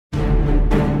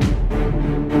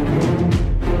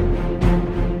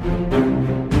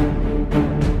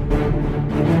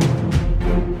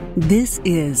This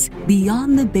is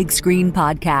Beyond the Big Screen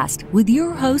podcast with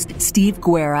your host, Steve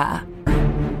Guerra.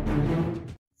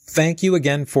 Thank you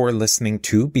again for listening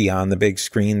to Beyond the Big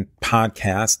Screen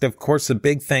podcast. Of course, a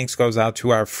big thanks goes out to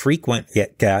our frequent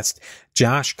guest,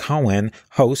 Josh Cohen,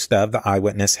 host of the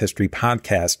Eyewitness History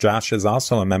Podcast. Josh is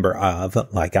also a member of,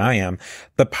 like I am,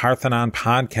 the Parthenon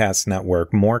Podcast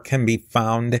Network. More can be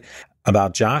found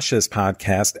about Josh's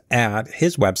podcast at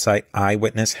his website,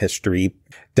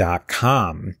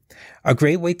 eyewitnesshistory.com. A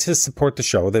great way to support the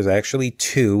show, there's actually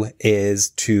two, is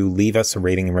to leave us a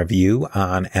rating and review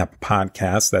on Apple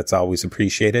Podcasts. That's always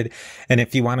appreciated. And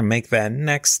if you want to make that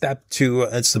next step to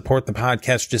support the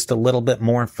podcast just a little bit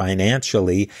more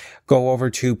financially, go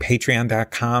over to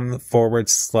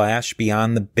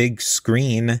patreon.com/Beyond the Big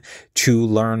Screen to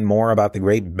learn more about the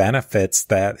great benefits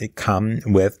that come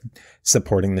with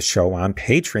supporting the show on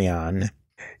Patreon.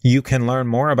 You can learn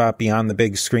more about Beyond the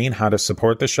Big Screen, how to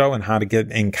support the show, and how to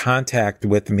get in contact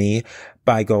with me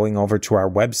by going over to our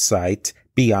website,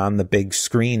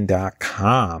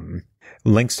 beyondthebigscreen.com.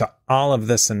 Links to all of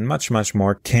this and much, much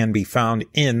more can be found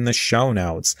in the show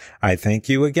notes. I thank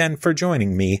you again for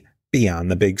joining me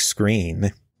Beyond the Big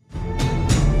Screen.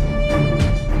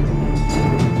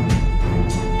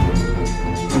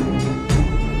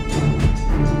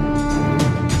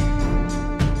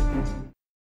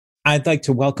 I'd like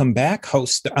to welcome back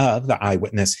host of the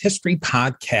Eyewitness History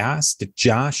Podcast,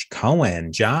 Josh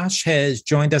Cohen. Josh has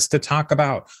joined us to talk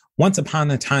about Once Upon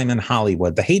a Time in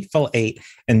Hollywood, The Hateful Eight,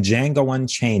 and Django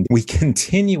Unchained. We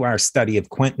continue our study of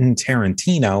Quentin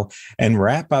Tarantino and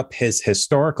wrap up his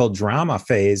historical drama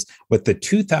phase with the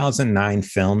 2009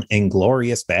 film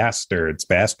Inglorious Basterds.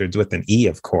 Bastards with an E,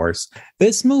 of course.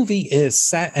 This movie is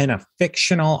set in a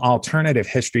fictional alternative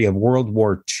history of World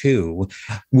War II.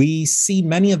 We see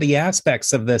many of the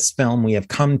aspects of this film we have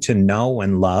come to know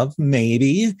and love,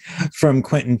 maybe, from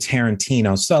Quentin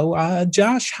Tarantino. So,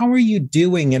 Josh, how are you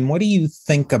doing, and what do you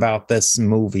think about this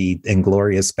movie,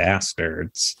 Inglorious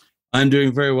Basterds? I'm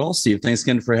doing very well, Steve. Thanks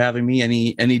again for having me.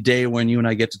 Any day when you and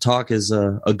I get to talk is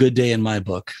a good day in my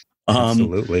book.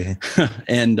 Absolutely.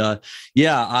 And I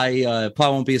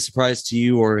probably won't be a surprise to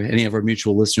you or any of our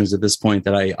mutual listeners at this point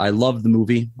that I love the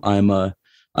movie. I'm a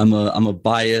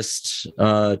biased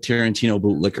Tarantino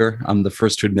bootlicker. I'm the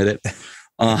first to admit it.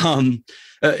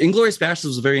 Inglorious Basterds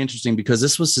was very interesting because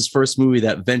this was his first movie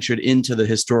that ventured into the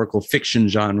historical fiction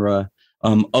genre,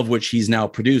 of which he's now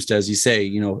produced, as you say,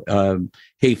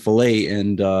 Hateful Eight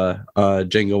and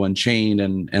Django Unchained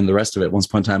and the rest of it, Once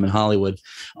Upon a Time in Hollywood.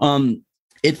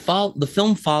 The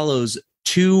film follows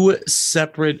two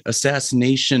separate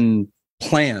assassination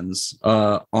plans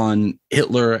on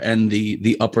Hitler and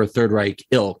the Upper Third Reich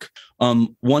ilk.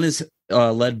 One is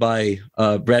led by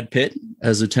Brad Pitt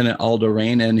as Lieutenant Aldo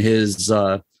Raine and his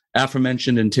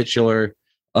aforementioned and titular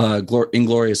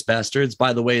Inglorious Basterds.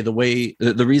 By the way,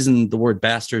 the reason the word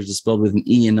bastards is spelled with an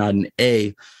E and not an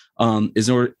A is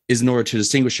in order to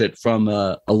distinguish it from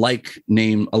a like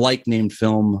named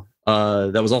film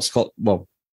that was also called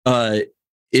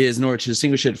is in order to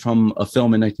distinguish it from a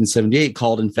film in 1978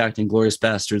 called, in fact, Inglorious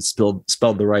Basterds,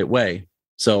 spelled the right way.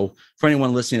 So for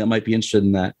anyone listening that might be interested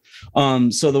in that.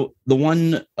 So the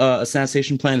one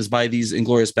assassination plan is by these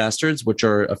Inglorious Basterds, which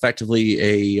are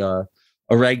effectively a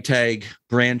ragtag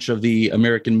branch of the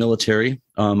American military.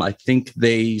 I think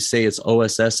they say it's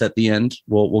OSS at the end.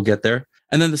 We'll get there.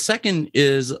 And then the second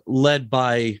is led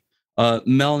by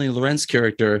Melanie Laurent's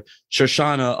character,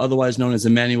 Shoshana, otherwise known as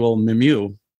Emmanuel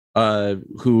Mimieux,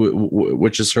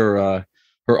 which is her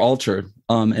alter.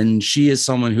 And she is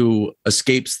someone who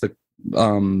escapes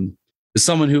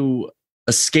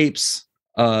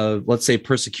let's say,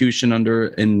 persecution under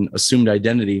an assumed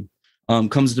identity,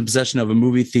 comes into possession of a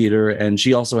movie theater, and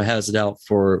she also has it out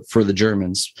for the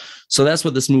Germans. So that's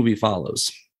what this movie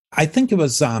follows. I think it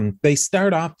was, they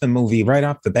start off the movie right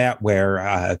off the bat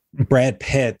where Brad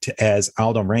Pitt as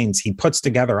Aldo Raine, he puts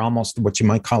together almost what you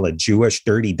might call a Jewish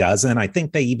Dirty Dozen. I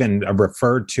think they even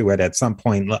referred to it at some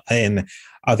point in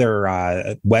other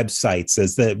websites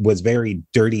as that was very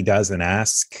Dirty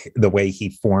Dozen-esque, the way he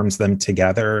forms them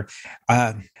together.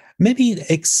 Maybe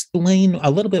explain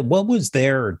a little bit, what was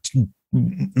their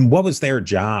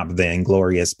job, the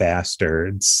Inglorious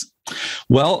Basterds?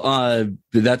 Well,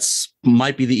 that's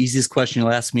might be the easiest question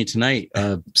you'll ask me tonight,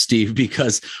 Steve,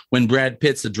 because when Brad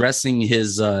Pitt's addressing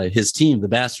his team, the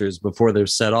Bastards, before they're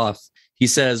set off, he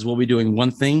says, we'll be doing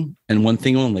one thing and one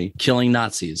thing only: killing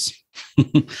Nazis.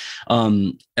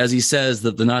 As he says,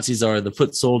 that the Nazis are the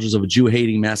foot soldiers of a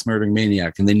Jew-hating, mass-murdering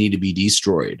maniac, and they need to be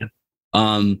destroyed.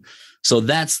 So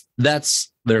that's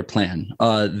their plan.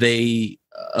 Or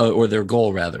their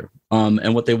goal, rather.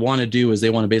 And what they want to do is they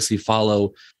want to basically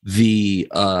follow the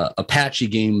Apache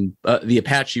game, the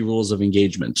Apache rules of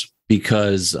engagement,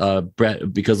 because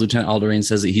Lieutenant Alderaan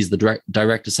says that he's the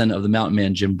direct descendant of the mountain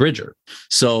man Jim Bridger.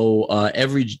 So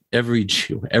every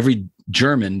Jew, every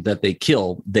German that they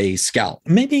kill, they scalp.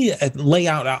 Maybe lay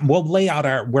out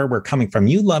where we're coming from.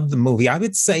 You love the movie. I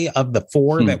would say of the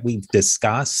four that we've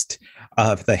discussed,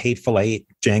 of the Hateful Eight,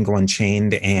 Django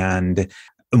Unchained, and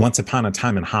Once Upon a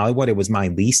Time in Hollywood, it was my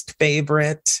least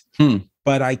favorite.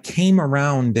 But I came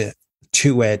around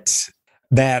to it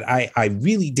that I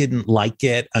really didn't like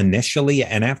it initially.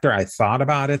 And after I thought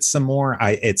about it some more,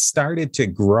 it started to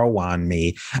grow on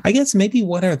me. I guess maybe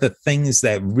what are the things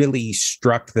that really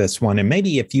struck this one? And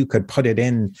maybe if you could put it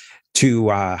in to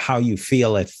how you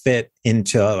feel it fit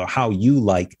into how you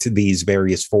liked these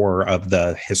various four of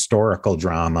the historical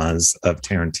dramas of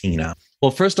Tarantino.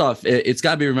 Well, first off, it's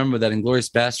got to be remembered that Inglorious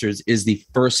Basterds is the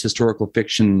first historical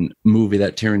fiction movie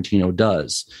that Tarantino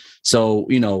does. So,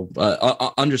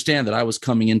 understand that I was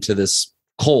coming into this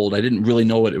cold. I didn't really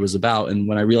know what it was about. And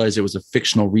when I realized it was a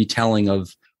fictional retelling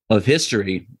of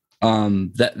history,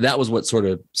 that was what sort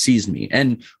of seized me.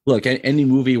 And look, any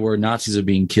movie where Nazis are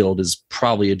being killed is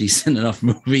probably a decent enough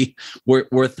movie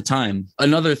worth the time.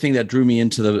 Another thing that drew me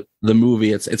into the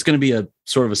movie, it's going to be a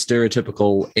sort of a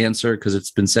stereotypical answer because it's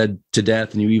been said to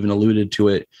death, and you even alluded to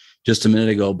it just a minute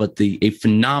ago, but a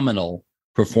phenomenal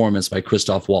performance by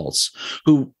Christoph Waltz,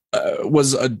 who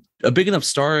was a big enough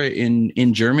star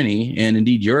in Germany and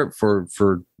indeed Europe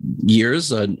for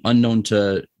years, unknown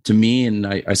to me, and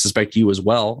I suspect you as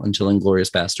well, until Inglorious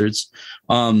Basterds.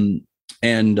 The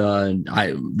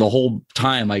whole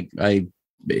time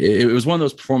it was one of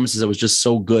those performances that was just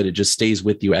so good, it just stays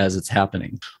with you as it's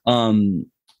happening.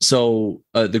 So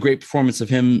the great performance of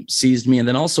him seized me, and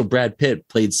then also Brad Pitt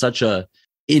played such a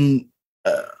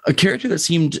character that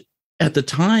seemed at the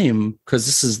time, because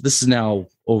this is now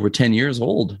over 10 years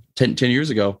old, 10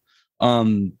 years ago,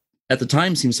 at the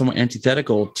time seemed somewhat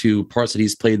antithetical to parts that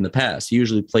he's played in the past. He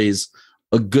usually plays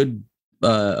a good,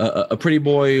 a pretty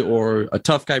boy or a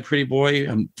tough guy pretty boy.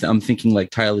 I'm thinking like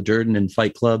Tyler Durden in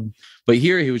Fight Club. But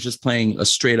here he was just playing a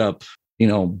straight up,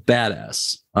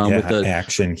 badass. With the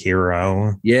action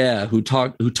hero. Yeah, who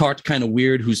talked kind of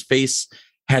weird, whose face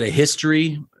had a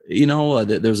history.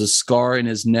 There's a scar in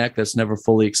his neck that's never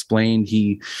fully explained.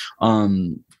 He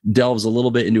delves a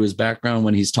little bit into his background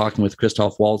when he's talking with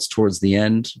Christoph Waltz towards the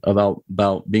end about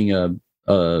being a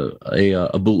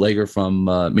bootlegger from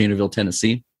Maynardville,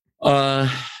 Tennessee. And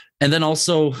then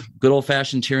also good old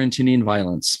fashioned Tarantinian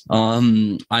violence.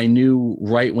 I knew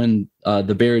right when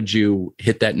the Bear Jew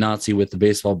hit that Nazi with the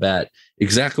baseball bat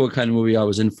exactly what kind of movie I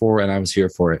was in for, and I was here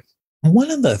for it. One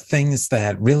of the things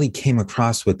that really came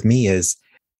across with me is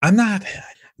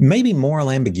maybe moral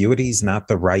ambiguity is not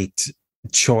the right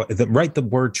choice, the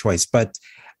word choice, but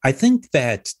I think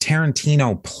that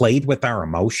Tarantino played with our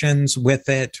emotions with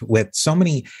it, with so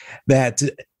many that,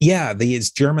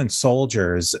 these German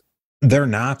soldiers, they're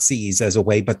Nazis as a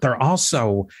way, but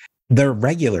they're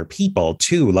regular people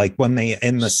too. Like when they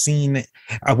in the scene,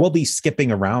 we'll be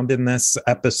skipping around in this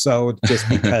episode just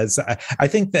because I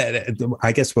think that,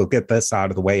 I guess we'll get this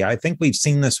out of the way. I think we've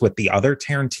seen this with the other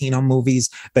Tarantino movies,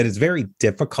 that it's very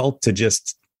difficult to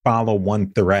just follow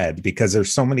one thread because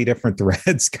there's so many different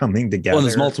threads coming together. Well,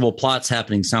 there's multiple plots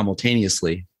happening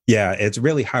simultaneously. Yeah, it's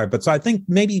really hard. But so I think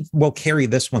maybe we'll carry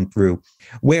this one through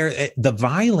where the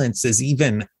violence is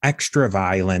even extra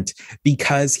violent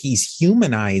because he's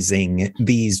humanizing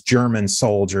these German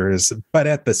soldiers, but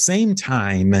at the same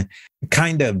time,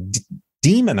 kind of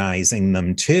demonizing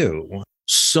them too.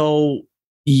 So,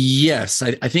 yes,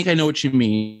 I think I know what you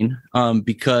mean.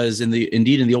 Because in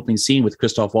the opening scene with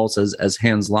Christoph Waltz as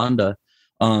Hans Landa,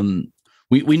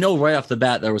 we know right off the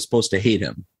bat that we're supposed to hate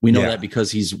him. We know that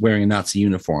because he's wearing a Nazi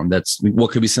uniform. That's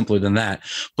what could be simpler than that.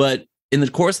 But in the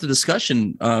course of the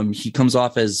discussion, he comes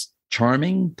off as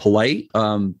charming, polite.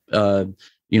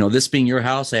 This being your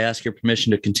house, I ask your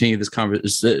permission to continue this have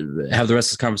the rest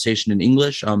of this conversation in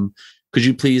English. Could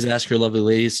you please ask your lovely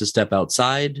ladies to step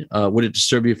outside? Would it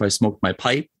disturb you if I smoked my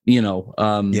pipe?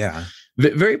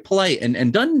 Very polite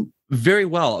and done very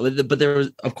well. But there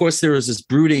was this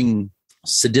brooding,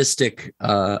 sadistic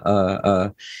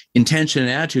intention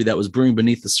and attitude that was brewing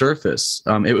beneath the surface.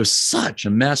 It was such a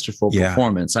masterful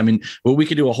performance. I mean, we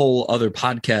could do a whole other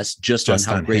podcast just on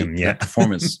how great that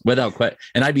performance, without question,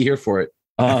 and I'd be here for it.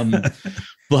 And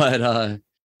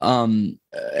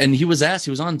he was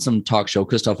on some talk show,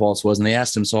 Christoph Waltz was, and they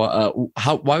asked him, so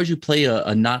why would you play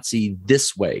a Nazi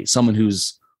this way? Someone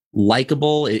who's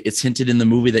likable. It's hinted in the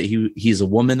movie that he's a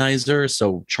womanizer,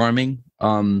 so charming.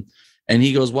 And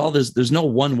he goes, well, there's no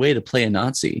one way to play a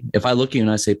Nazi. If I look at you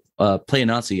and I say, play a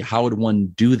Nazi, how would one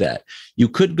do that? You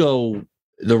could go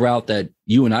the route that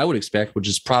you and I would expect, which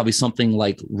is probably something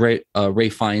like Ray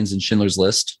Fiennes in Schindler's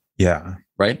List. Yeah.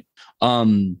 Right.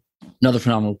 Another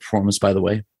phenomenal performance, by the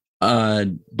way.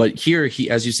 But here, he,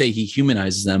 as you say, he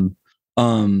humanizes them.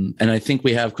 And I think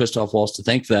we have Christoph Waltz to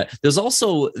thank for that. There's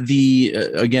also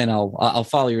again, I'll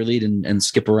follow your lead and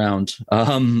skip around.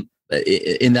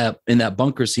 In that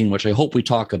bunker scene, which I hope we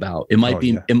talk about. It might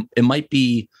it might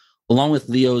be, along with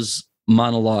Leo's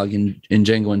monologue in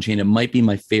Django Unchained, it might be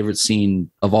my favorite scene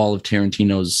of all of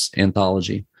Tarantino's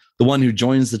anthology. The one who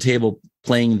joins the table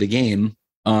playing the game,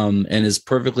 and is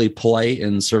perfectly polite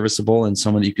and serviceable, and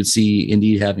someone that you could see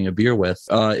indeed having a beer with.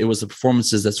 It was the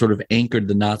performances that sort of anchored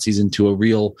the Nazis into a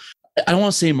real, I don't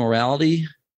want to say morality,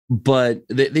 but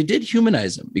they did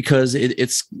humanize them, because it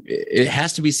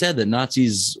has to be said that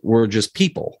Nazis were just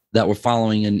people that were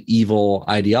following an evil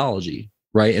ideology,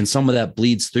 right? And some of that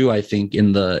bleeds through, I think,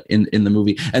 in the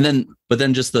movie. But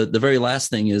then just the very last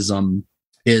thing is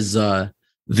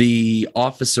the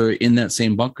officer in that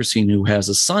same bunker scene who has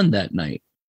a son that night,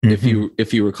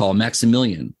 if you recall,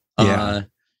 Maximilian. Yeah.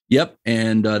 Yep.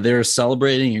 And they're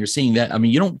celebrating, and you're seeing that. I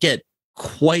mean, you don't get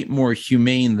quite more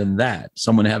humane than that,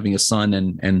 someone having a son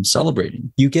and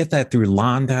celebrating. You get that through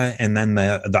Landa, and then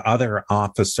the other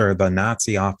officer, the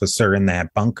Nazi officer in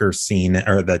that bunker scene,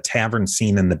 or the tavern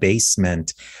scene in the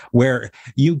basement, where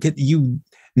you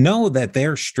know that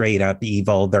they're straight up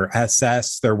evil. They're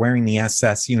SS, they're wearing the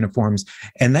SS uniforms.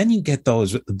 And then you get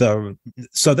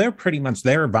so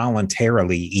they're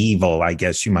voluntarily evil, I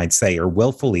guess you might say, or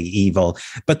willfully evil.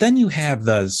 But then you have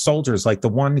the soldiers, like the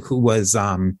one who was,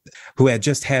 who had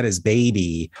just had his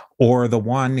baby, or the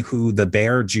one who the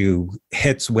bear Jew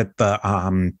hits with the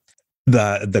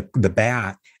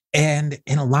bat. And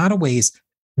in a lot of ways,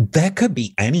 that could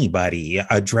be anybody,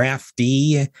 a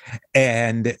draftee,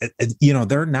 and,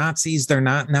 they're Nazis, they're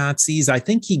not Nazis. I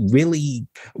think he really,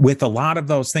 with a lot of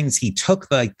those things, he took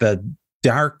like the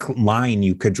dark line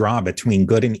you could draw between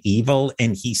good and evil,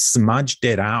 and he smudged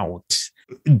it out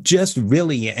just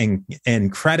really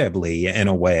incredibly, in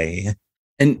a way.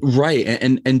 And right.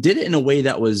 And did it in a way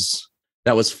that was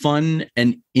fun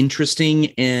and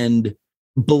interesting and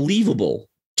believable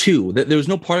too. There was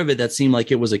no part of it that seemed like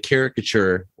it was a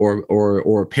caricature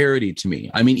or a parody to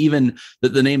me. I mean, even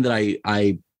the name that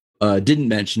I didn't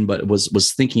mention, but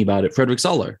was thinking about it, Frederick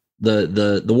Zoller,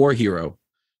 the war hero.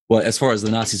 Well, as far as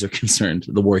the Nazis are concerned,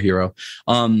 the war hero.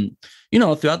 Throughout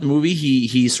the movie,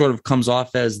 he sort of comes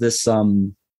off as this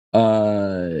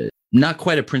not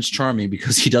quite a Prince Charming,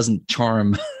 because he doesn't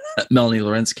charm Melanie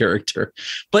Laurent's character,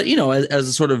 but as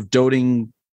a sort of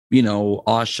doting,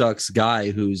 aw shucks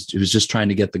guy who's just trying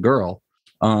to get the girl.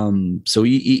 So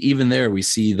even there we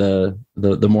see the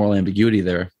moral ambiguity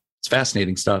there. It's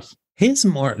fascinating stuff. His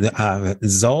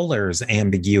Zoller's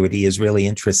ambiguity is really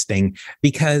interesting,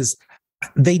 because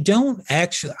I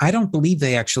don't believe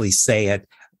they actually say it,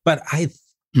 but I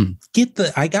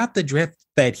got the drift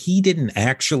that he didn't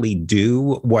actually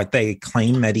do what they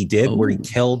claim that he did, where he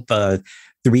killed the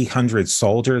 300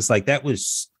 soldiers. Like, that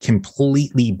was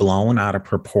completely blown out of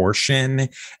proportion.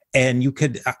 And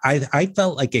I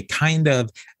felt like it kind of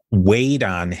weighed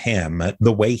on him,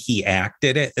 the way he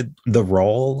acted the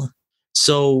role.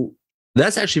 So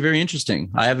that's actually very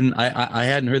interesting. I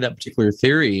hadn't heard that particular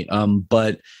theory.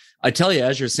 But I tell you,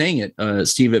 as you're saying it,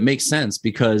 Steve, it makes sense,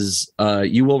 because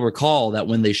you will recall that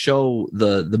when they show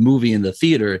the movie in the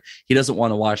theater, he doesn't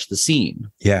want to watch the scene.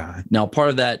 Yeah. Now,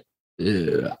 part of that,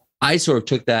 I sort of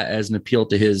took that as an appeal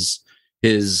to his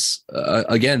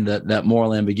again, that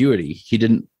moral ambiguity. He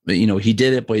didn't, he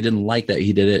did it, but he didn't like that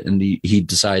he did it, and he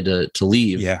decided to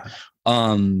leave. Yeah.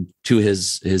 To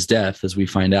his death, as we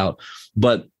find out.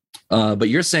 But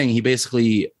you're saying he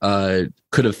basically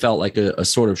could have felt like a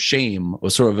sort of shame, or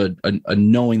sort of a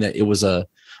knowing that it was a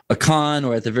con,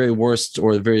 or at the very worst,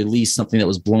 or the very least, something that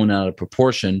was blown out of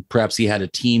proportion. Perhaps he had a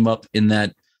team up in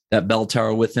that bell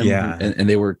tower with him, and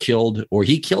they were killed, or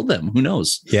he killed them. Who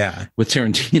knows? Yeah, with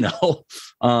Tarantino.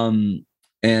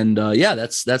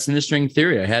 That's an interesting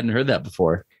theory. I hadn't heard that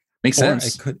before. Makes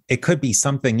sense. It could be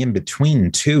something in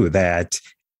between too, that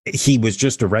he was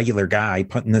just a regular guy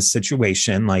put in this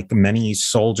situation. Like, many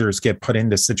soldiers get put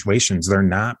into situations. They're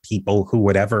not people who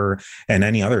would ever, in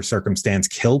any other circumstance,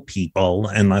 kill people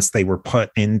unless they were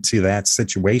put into that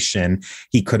situation.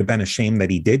 He could have been ashamed that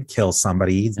he did kill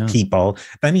people.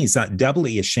 Then he's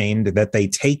doubly ashamed that they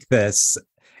take this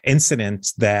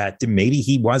incident that maybe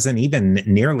he wasn't even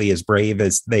nearly as brave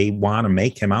as they want to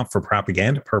make him out for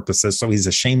propaganda purposes. So he's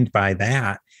ashamed by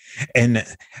that. And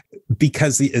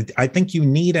because I think you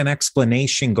need an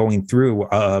explanation going through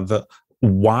of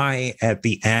why at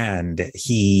the end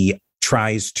he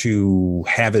tries to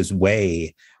have his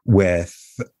way with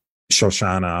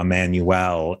Shoshana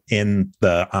Emanuel in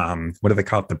the what do they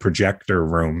call it, the projector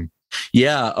room.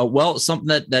 Yeah, well, something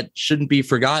that shouldn't be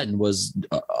forgotten was,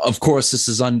 of course, this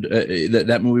is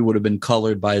that movie would have been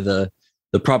colored by the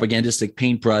propagandistic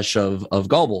paintbrush of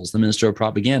Goebbels, the Minister of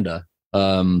Propaganda.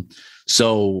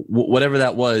 So whatever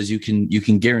that was, you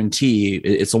can guarantee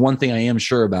it's the one thing I am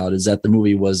sure about is that the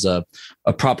movie was a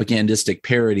propagandistic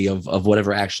parody of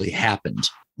whatever actually happened.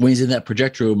 When he's in that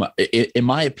projector room, in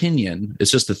my opinion,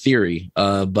 it's just a theory,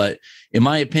 but in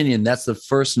my opinion, that's the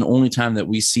first and only time that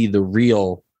we see the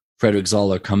real Frederick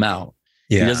Zoller come out.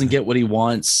 Yeah. He doesn't get what he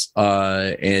wants,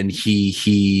 and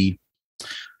he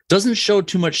doesn't show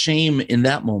too much shame in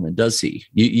that moment, does he?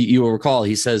 You will recall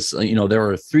he says, there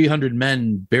are 300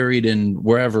 men buried in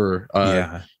wherever,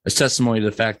 as testimony to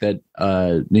the fact that,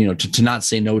 to not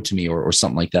say no to me or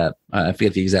something like that. I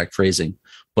forget the exact phrasing.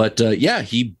 But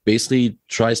he basically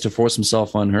tries to force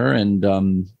himself on her, and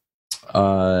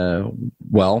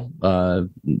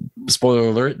spoiler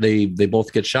alert, they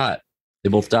both get shot. They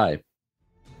both die.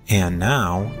 And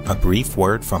now, a brief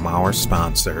word from our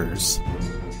sponsors.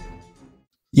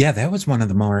 Yeah, that was one of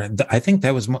the more, I think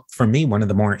that was, for me, one of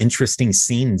the more interesting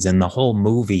scenes in the whole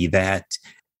movie, that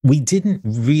we didn't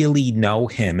really know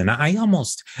him. And I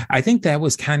think that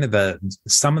was kind of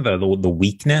some of the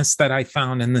weakness that I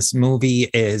found in this movie,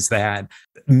 is that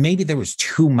maybe there was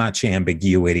too much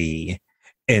ambiguity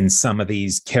in some of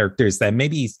these characters, that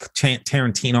maybe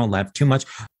Tarantino left too much.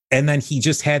 And then he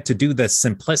just had to do the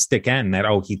simplistic end that,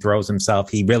 he throws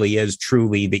himself. He really is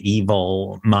truly the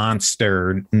evil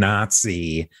monster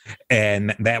Nazi.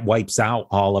 And that wipes out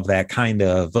all of that kind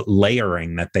of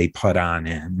layering that they put on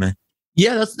him.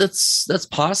 Yeah, that's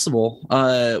possible.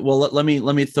 Let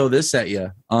me throw this at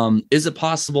you. Is it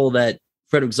possible that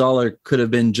Frederick Zoller could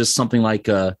have been just something like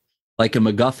a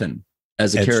MacGuffin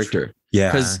as a character?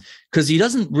 Yeah, because he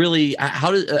doesn't really.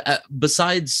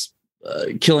 Besides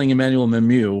killing Emmanuel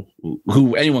Memieux,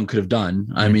 who anyone could have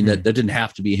done. I mean, that didn't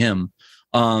have to be him.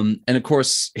 And of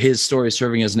course, his story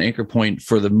serving as an anchor point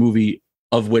for the movie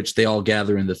of which they all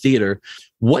gather in the theater.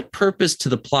 What purpose to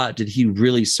the plot did he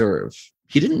really serve?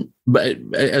 He didn't, but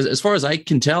as far as I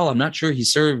can tell, I'm not sure he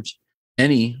served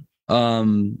any. I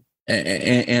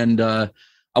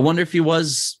wonder if he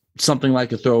was something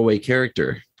like a throwaway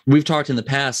character. We've talked in the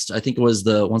past, I think it was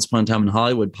the Once Upon a Time in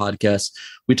Hollywood podcast,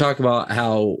 we talk about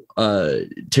how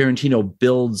Tarantino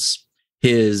builds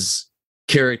his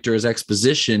characters'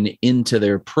 exposition into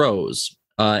their prose.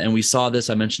 And we saw this,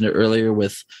 I mentioned it earlier,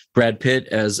 with Brad Pitt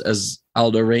as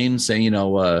Aldo Rain saying,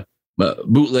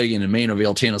 bootlegging in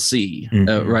Maynardville, Tennessee,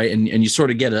 right? And you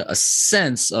sort of get a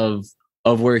sense of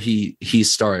where he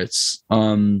starts.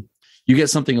 You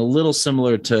get something a little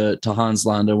similar to Hans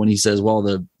Landa when he says, well,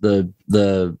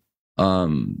 the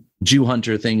Jew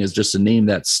hunter thing is just a name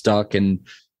that stuck, and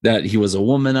that he was a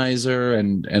womanizer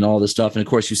and all this stuff. And of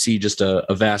course, you see just a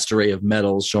vast array of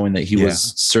medals showing that he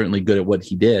was certainly good at what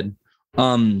he did.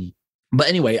 But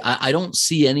anyway, I don't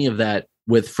see any of that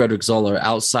with Frederick Zoller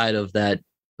outside of the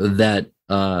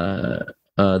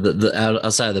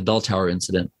outside of the bell tower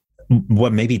incident.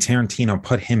 What maybe Tarantino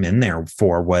put him in there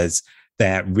for was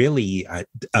that really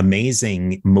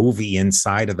amazing movie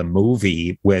inside of the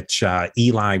movie, which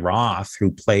Eli Roth, who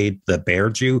played the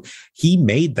Bear Jew, he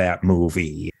made that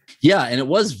movie. Yeah, and it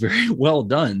was very well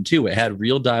done too. It had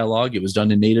real dialogue. It was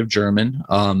done in native German,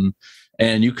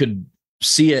 and you could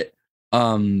see it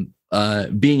being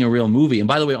a real movie. And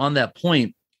by the way, on that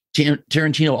point,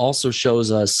 Tarantino also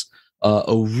shows us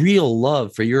a real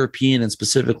love for European and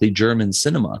specifically German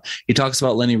cinema. He talks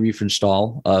about Leni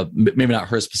Riefenstahl, maybe not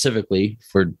her specifically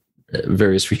for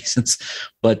various reasons,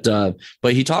 but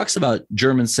he talks about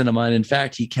German cinema. And in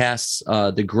fact, he casts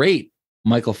the great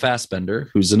Michael Fassbender,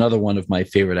 who's another one of my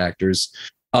favorite actors,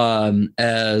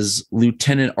 as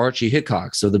Lieutenant Archie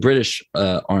Hickox of the British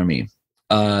Army.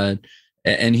 And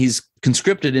he's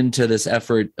conscripted into this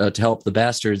effort to help the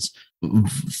Bastards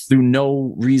through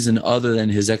no reason other than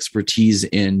his expertise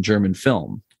in German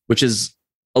film, which is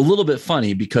a little bit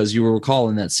funny because you will recall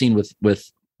in that scene with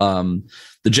the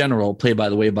general, played by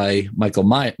the way by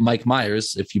Mike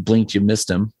Myers. If you blinked, you missed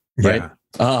him, right?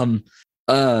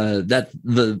 That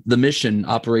the mission,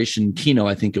 Operation Kino,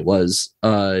 I think it was,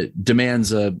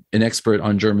 demands an expert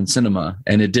on German cinema,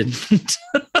 and it didn't.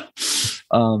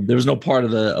 There was no part of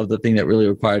the thing that really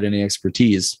required any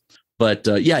expertise. But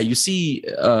you see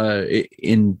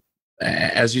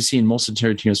as you see in most of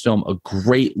Tarantino's film, a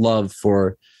great love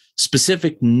for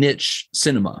specific niche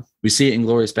cinema. We see it in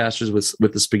Inglorious Basterds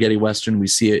with the spaghetti western. We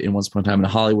see it in Once Upon a Time in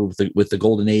Hollywood with the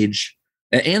golden age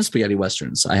and spaghetti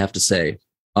westerns, I have to say.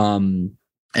 And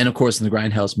of course in the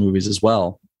Grindhouse movies as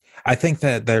well. I think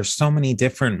that there's so many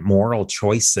different moral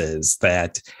choices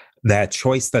that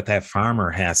choice that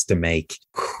farmer has to make.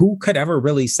 Who could ever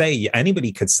really say,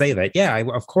 anybody could say that, yeah,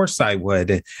 of course I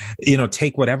would,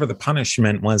 take whatever the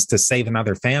punishment was to save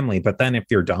another family. But then if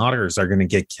your daughters are going to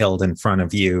get killed in front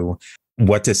of you,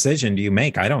 what decision do you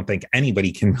make? I don't think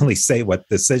anybody can really say what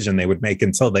decision they would make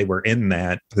until they were in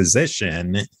that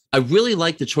position. I really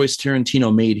like the choice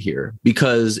Tarantino made here,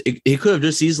 because he could have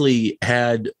just easily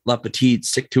had Le Petit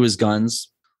stick to his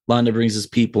guns. Londa brings his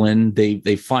people in.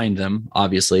 They find them,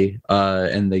 obviously,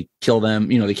 and they kill them.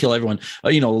 They kill everyone.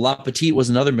 Le Petit was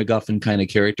another MacGuffin kind of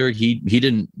character. He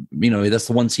didn't. That's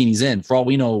the one scene he's in. For all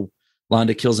we know,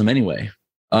 Londa kills him anyway.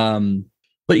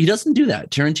 But he doesn't do that.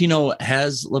 Tarantino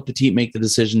has Le Petit make the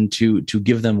decision to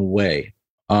give them away,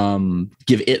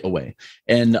 give it away,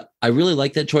 and I really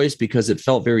like that choice because it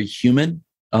felt very human.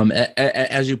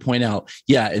 As you point out,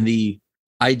 yeah, in the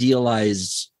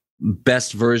idealized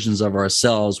best versions of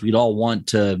ourselves, we'd all want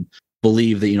to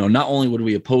believe that not only would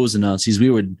we oppose the Nazis,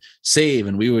 we would save,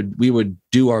 and we would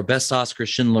do our best Oscar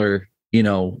Schindler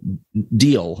deal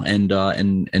and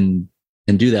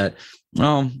do that.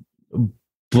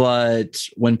 But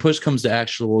when push comes to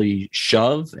actually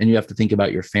shove, and you have to think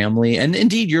about your family and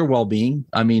indeed your well-being,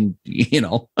 I mean, you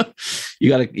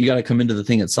gotta come into the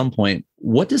thing at some point.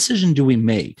 What decision do we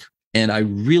make? And I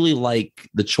really like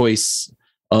the choice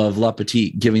of Le Petit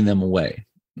giving them away.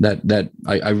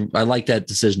 I like that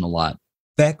decision a lot.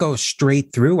 That goes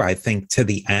straight through, I think, to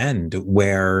the end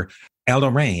where Aldo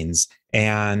Raines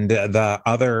and the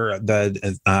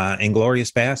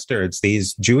Inglorious Basterds,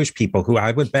 these Jewish people who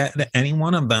I would bet any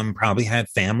one of them probably had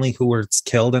family who were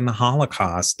killed in the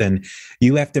Holocaust. And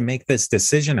you have to make this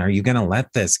decision. Are you going to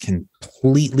let this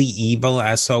completely evil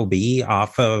SOB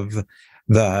off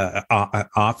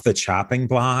the chopping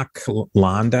block,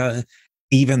 Londa,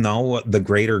 even though the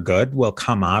greater good will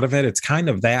come out of it? It's kind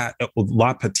of that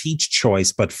La Petite's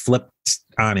choice, but flipped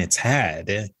on its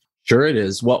head. Sure it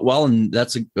is. Well, and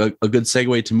that's a good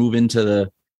segue to move into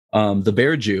the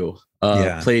Bear Jew,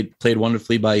 played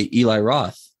wonderfully by Eli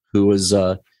Roth, who was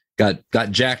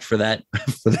got jacked for that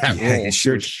role. He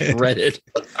sure shredded.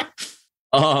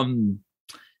 And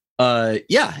there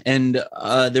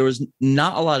was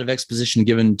not a lot of exposition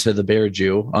given to the Bear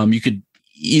Jew. You could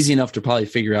easy enough to probably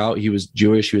figure out he was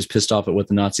Jewish. He was pissed off at what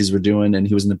the Nazis were doing, and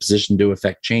he was in a position to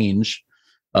affect change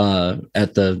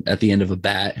at the end of a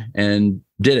bat, and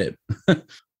did it.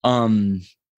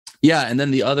 And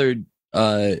then the other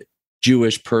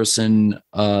Jewish person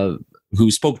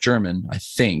who spoke German, I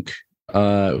think,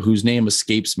 whose name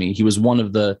escapes me. He was one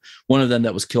of them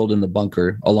that was killed in the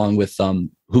bunker, along with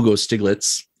Hugo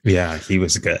Stiglitz. Yeah, he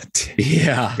was good.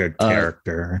 Yeah, good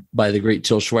character by the great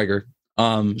Til Schweiger.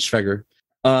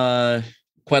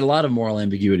 Quite a lot of moral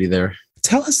ambiguity there.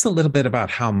 Tell us a little bit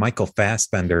about how Michael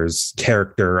Fassbender's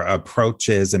character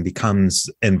approaches and becomes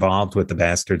involved with the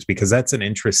Bastards, because that's an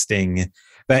interesting,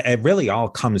 it really all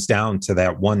comes down to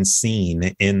that one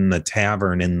scene in the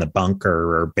tavern in the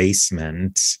bunker or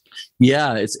basement.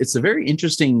 Yeah, it's a very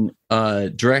interesting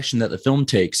direction that the film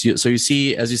takes. So you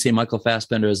see, as you say, Michael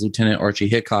Fassbender as Lieutenant Archie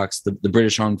Hickox, the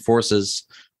British Armed Forces,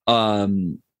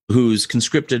 who's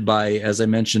conscripted by, as I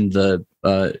mentioned, the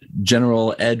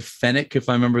General Ed Fenwick, if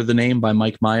I remember the name, by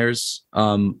Mike Myers,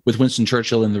 with Winston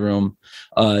Churchill in the room,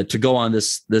 to go on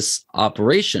this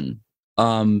operation.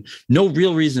 No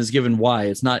real reason is given why.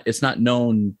 It's not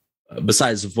known,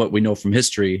 besides of what we know from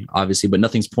history, obviously, but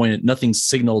nothing's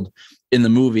signaled in the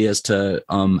movie as to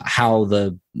how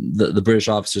the British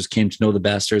officers came to know the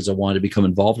Bastards or wanted to become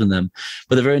involved in them.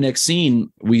 But the very next scene,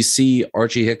 we see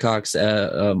Archie Hickox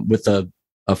with a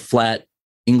flat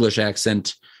English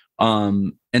accent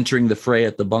entering the fray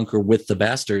at the bunker with the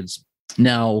Bastards.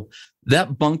 Now,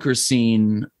 that bunker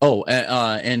scene,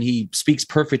 and he speaks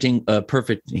perfect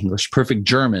English, perfect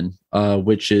German,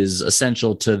 which is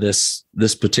essential to this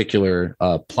particular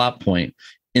plot point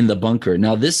in the bunker.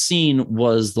 Now, this scene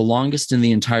was the longest in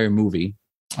the entire movie.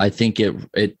 I think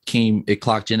it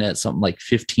clocked in at something like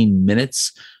 15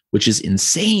 minutes, which is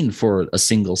insane for a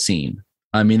single scene.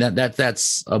 I mean,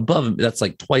 that's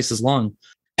like twice as long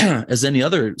as any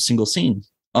other single scene.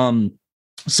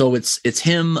 So it's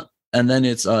him, and then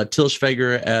it's Til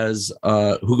Schweiger as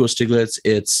Hugo Stiglitz.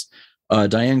 It's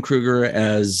Diane Kruger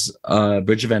as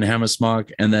Bridget Van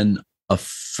Hammersmark, and then a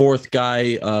fourth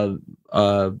guy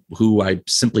who I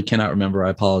simply cannot remember. I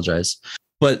apologize.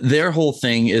 But their whole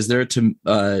thing is there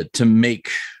to make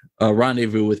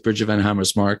rendezvous with Bridget von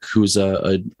Hammersmark, who's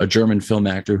a German film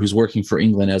actor who's working for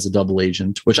England as a double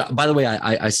agent, which, by the way,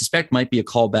 I suspect might be a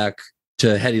callback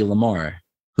to Hedy Lamarr,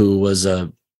 who was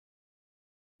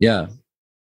yeah.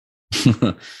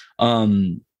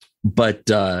 But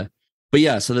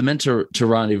yeah, so they're meant to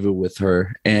rendezvous with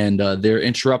her, and they're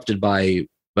interrupted by.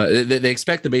 They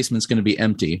expect the basement's going to be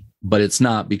empty, but it's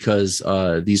not, because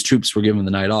these troops were given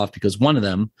the night off because one of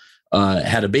them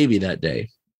had a baby that day,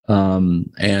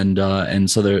 and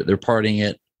so they're partying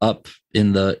it up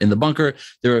in the bunker.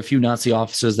 There are a few Nazi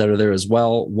officers that are there as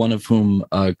well. One of whom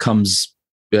comes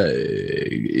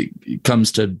to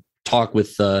talk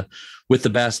with the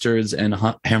Bastards and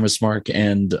Hammersmark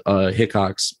and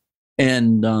Hickox,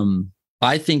 and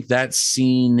I think that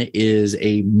scene is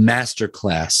a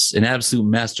masterclass, an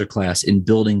absolute masterclass in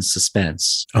building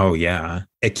suspense. Oh yeah,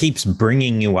 it keeps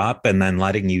bringing you up and then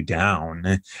letting you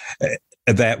down.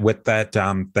 That with that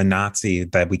the Nazi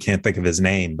that we can't think of his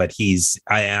name, but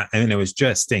I mean, it was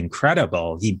just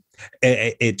incredible.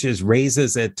 It just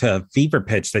raises it to fever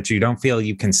pitch that you don't feel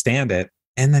you can stand it,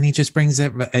 and then he just brings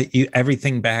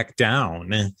everything back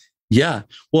down. Yeah,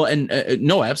 well, and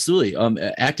no, absolutely,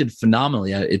 acted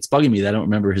phenomenally. It's bugging me that I don't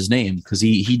remember his name, because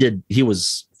he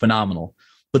was phenomenal.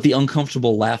 But the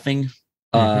uncomfortable laughing,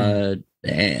 and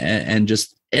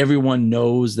just everyone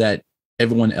knows that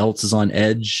everyone else is on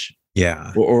edge.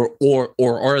 Yeah, or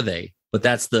are they? But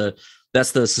that's the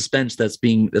suspense that's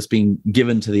being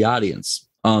given to the audience.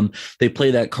 They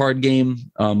play that card game,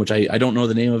 which I don't know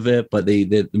the name of it, but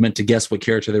they're meant to guess what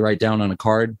character they write down on a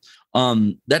card.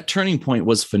 That turning point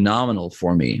was phenomenal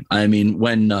for me. I mean,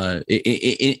 when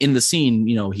in the scene,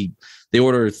 they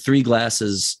order 3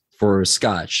 glasses for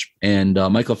scotch, and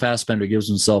Michael Fassbender gives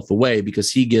himself away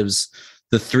because he gives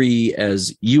the 3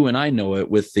 as you and I know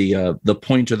it, with the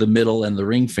pointer, the middle, and the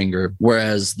ring finger,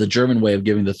 whereas the German way of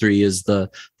giving the 3 is the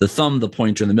thumb, the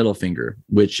pointer, and the middle finger,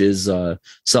 which is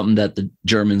something that the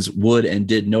Germans would and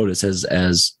did notice,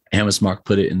 as Hammersmark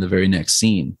put it in the very next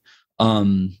scene.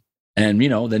 And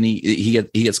then he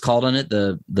gets called on it.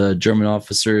 The German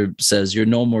officer says, "You're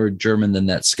no more German than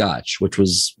that Scotch," which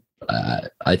was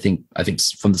I think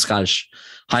from the Scottish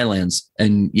Highlands.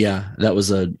 And yeah, that was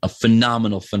a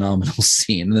phenomenal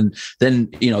scene. And then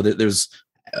there's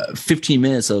 15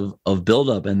 minutes of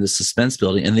buildup and the suspense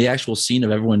building, and the actual scene of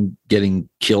everyone getting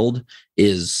killed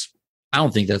is, I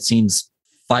don't think that scene's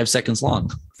 5 seconds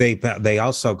long. They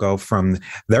also go from,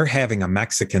 they're having a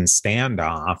Mexican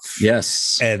standoff.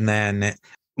 Yes. And then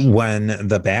when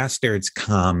the Bastards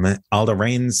come, Alda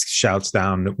Raines shouts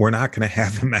down, "We're not going to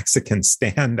have a Mexican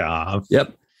standoff."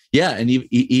 Yep. Yeah. And he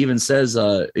even says,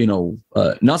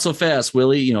 "Not so fast,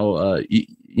 Willie.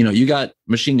 You got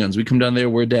machine guns. We come down there,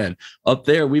 we're dead. Up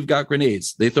there, we've got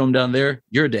grenades. They throw them down there,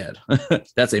 you're dead."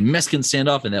 That's a Mexican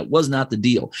standoff, and that was not the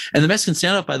deal. And the Mexican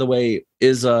standoff, by the way,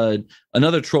 is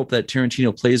another trope that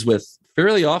Tarantino plays with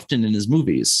fairly often in his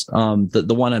movies.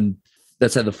 The one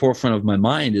that's at the forefront of my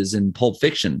mind is in Pulp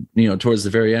Fiction, towards the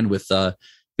very end with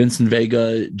Vincent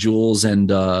Vega, Jules, and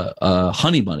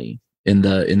Honey Bunny in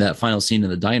that final scene in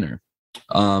the diner.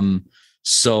 Yeah,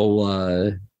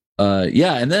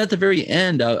 and then at the very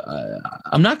end,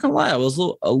 I'm not gonna lie, I was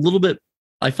a little bit.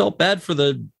 I felt bad for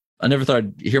I never thought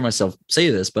I'd hear myself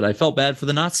say this, but I felt bad for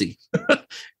the Nazi,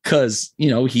 because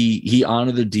he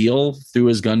honored the deal, threw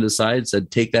his gun to the side,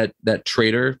 said, "Take that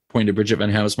traitor," pointing to Bridget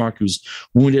von Hammersmark, who's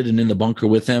wounded and in the bunker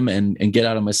with him, and get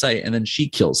out of my sight. And then she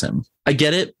kills him. I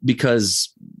get it,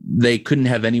 because they couldn't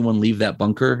have anyone leave that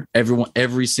bunker.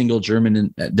 Every single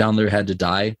German down there had to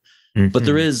die. Mm-hmm. But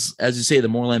there is, as you say, the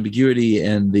moral ambiguity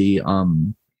and the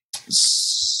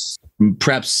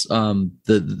perhaps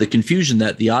the confusion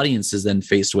that the audience is then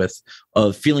faced with,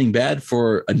 of feeling bad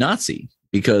for a Nazi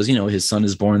because his son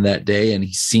is born that day and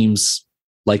he seems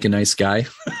like a nice guy.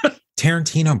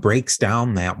 Tarantino breaks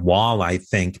down that wall, I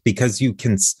think, because you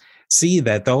can see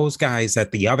that those guys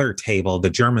at the other table, the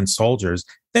German soldiers,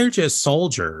 they're just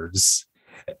soldiers.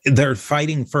 They're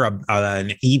fighting for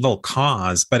an evil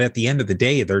cause, but at the end of the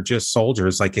day, they're just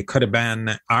soldiers. Like, it could have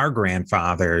been our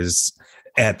grandfathers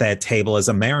at that table as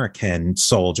American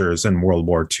soldiers in World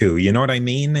War II. You know what I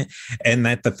mean? And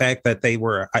that the fact that they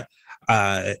were,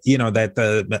 that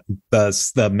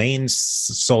the main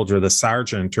soldier, the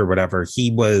sergeant or whatever,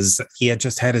 he had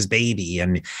just had his baby.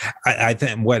 And I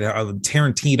think what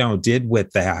Tarantino did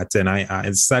with that, and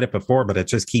I said it before, but it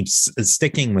just keeps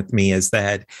sticking with me, is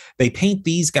that they paint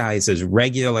these guys as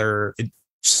regular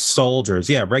soldiers.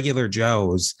 Yeah, regular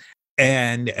Joes.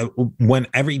 And when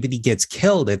everybody gets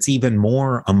killed, it's even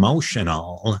more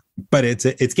emotional, but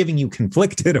it's giving you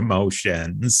conflicted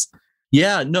emotions.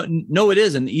 Yeah, no, it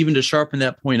is. And even to sharpen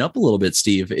that point up a little bit,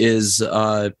 Steve, is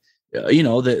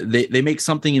they make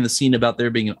something in the scene about there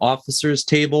being an officer's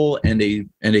table and a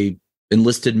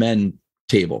enlisted men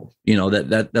table.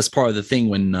 That's part of the thing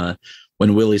when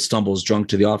Willie stumbles drunk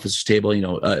to the officer's table.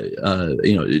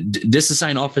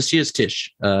 Disassign officers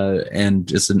Tish,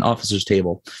 and it's an officer's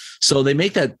table. So they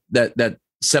make that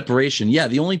separation. Yeah,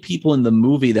 the only people in the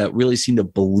movie that really seem to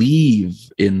believe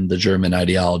in the German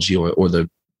ideology or the,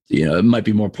 it might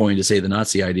be more poignant to say the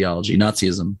Nazi ideology,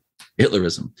 Nazism,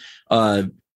 Hitlerism, are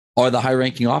the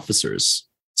high-ranking officers.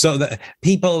 So the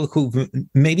people who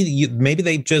maybe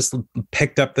they just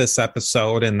picked up this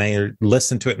episode and they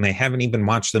listened to it and they haven't even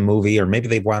watched the movie, or maybe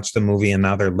they've watched the movie and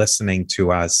now they're listening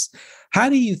to us. How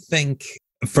do you think,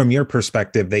 from your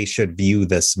perspective, they should view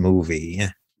this movie?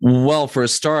 Well, for a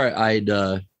start, I'd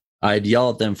yell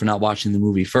at them for not watching the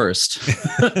movie first.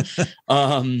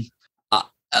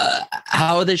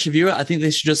 How they should view it, I think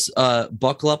they should just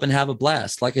buckle up and have a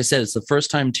blast. Like I said, it's the first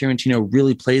time Tarantino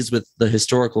really plays with the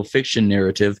historical fiction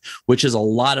narrative, which is a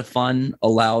lot of fun,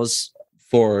 allows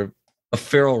for a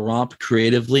feral romp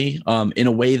creatively in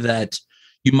a way that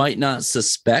you might not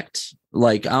suspect.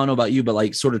 Like, I don't know about you, but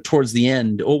like sort of towards the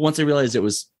end, once I realized it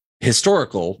was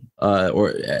historical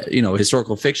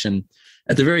historical fiction,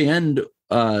 at the very end,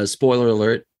 spoiler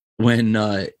alert, when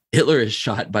Hitler is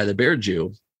shot by the Bear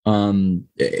Jew, my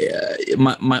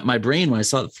brain, when I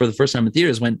saw it for the first time in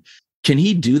theaters, went, can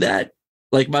he do that?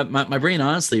 Like my brain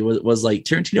honestly was like,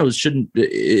 Tarantino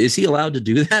is he allowed to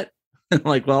do that?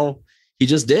 Like, well, he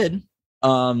just did.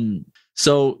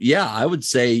 So yeah, I would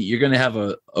say you're going to have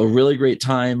a really great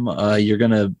time. You're going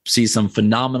to see some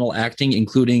phenomenal acting,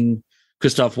 including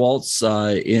Christoph Waltz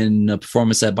in a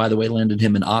performance that, by the way, landed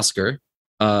him an Oscar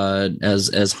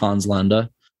as Hans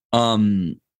Landa.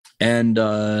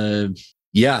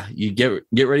 Yeah, you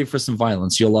get ready for some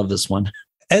violence. You'll love this one.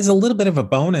 As a little bit of a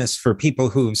bonus for people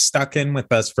who've stuck in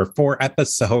with us for 4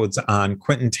 episodes on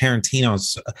Quentin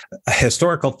Tarantino's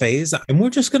historical phase, and we're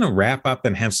just going to wrap up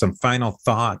and have some final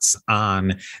thoughts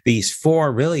on these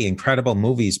 4 really incredible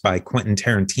movies by Quentin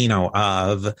Tarantino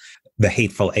of The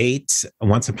Hateful Eight,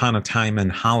 Once Upon a Time in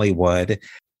Hollywood,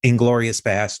 Inglorious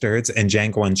Basterds, and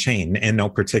Django Unchained, in no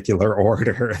particular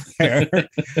order there.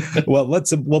 Well,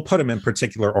 we'll put them in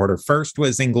particular order. First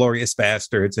was Inglorious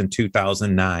Basterds in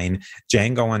 2009,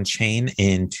 Django Unchained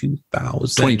in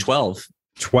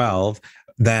 2012.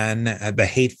 Then The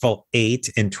Hateful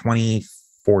Eight in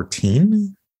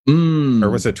 2014. Or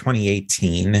was it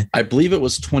 2018? I believe it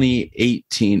was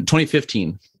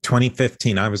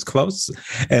 2015. I was close.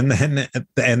 And then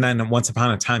Once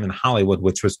Upon a Time in Hollywood,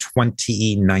 which was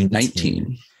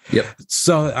 2019. Yep.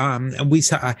 So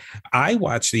I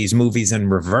watched these movies in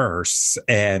reverse,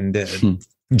 and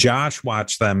Josh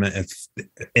watched them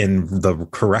in the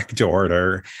correct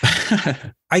order.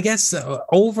 I guess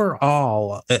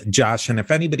overall, Josh, and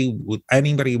if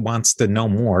anybody wants to know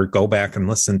more, go back and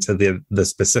listen to the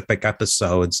specific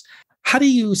episodes. How do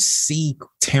you see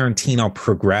Tarantino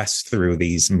progress through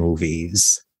these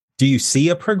movies? Do you see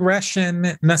a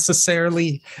progression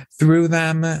necessarily through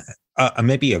them?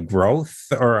 Maybe a growth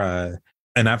or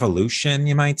an evolution,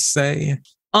 you might say?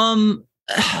 I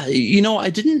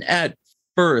didn't at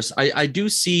first. I do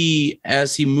see,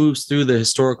 as he moves through the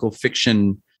historical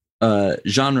fiction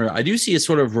genre, I do see a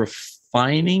sort of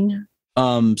refining.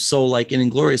 So like in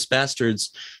Inglorious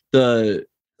Basterds, the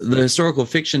historical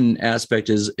fiction aspect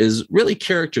is really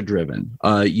character driven.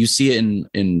 You see it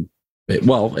in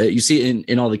all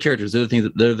the characters. They're the things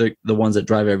they're the ones that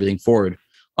drive everything forward.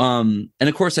 And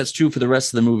of course that's true for the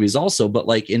rest of the movies also, but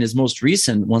like in his most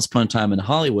recent Once Upon a Time in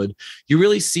Hollywood, you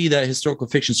really see that historical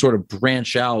fiction sort of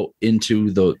branch out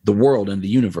into the world and the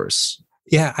universe.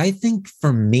 Yeah, I think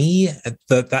for me,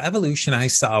 the evolution I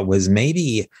saw was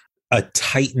maybe a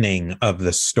tightening of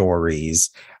the stories.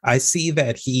 I see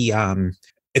that he,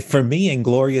 for me,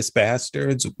 Inglorious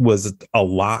Basterds was a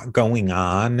lot going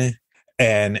on.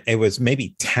 And it was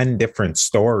maybe 10 different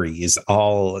stories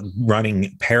all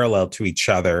running parallel to each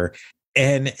other.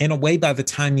 And in a way, by the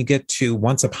time you get to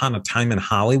Once Upon a Time in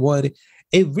Hollywood,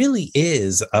 it really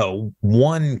is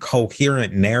one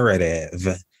coherent narrative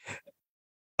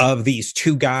of these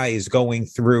 2 guys going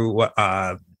through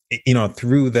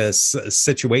through this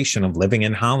situation of living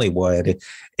in Hollywood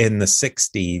in the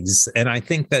 60s. And I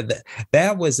think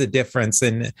that was a difference.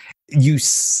 And you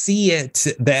see it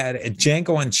that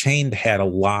Django Unchained had a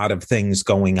lot of things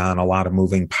going on, a lot of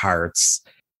moving parts,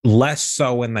 less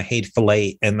so in The Hateful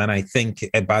Eight. And then I think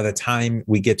by the time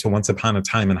we get to Once Upon a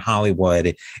Time in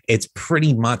Hollywood, it's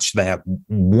pretty much that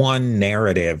one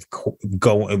narrative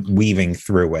weaving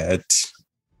through it.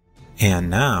 And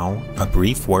now, a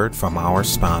brief word from our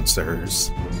sponsors.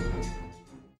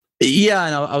 Yeah,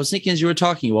 and I was thinking as you were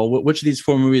talking, well, which of these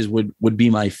four movies would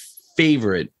be my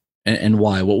favorite, and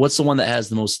why? Well, what's the one that has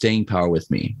the most staying power with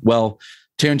me? Well,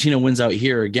 Tarantino wins out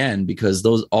here again because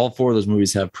all four of those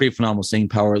movies have pretty phenomenal staying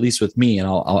power, at least with me, and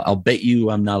I'll bet you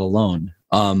I'm not alone.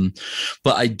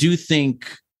 But I do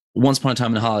think Once Upon a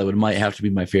Time in Hollywood might have to be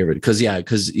my favorite because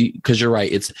you're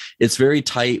right. It's very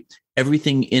tight.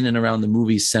 Everything in and around the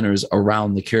movie centers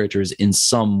around the characters in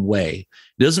some way.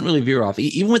 It doesn't really veer off.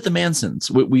 Even with the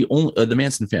Mansons, we only the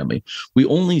Manson family, we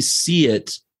only see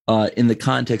it in the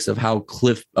context of how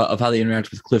they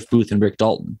interact with Cliff Booth and Rick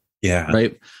Dalton. Yeah.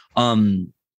 Right.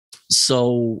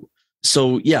 So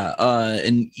yeah.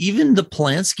 And even the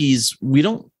Polanskis, we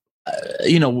don't.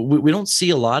 We don't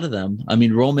see a lot of them. I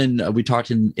mean, Roman, we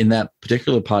talked in that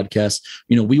particular podcast,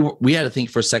 we had to think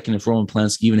for a second if Roman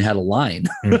Polanski even had a line,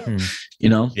 mm-hmm.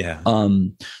 Yeah.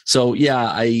 So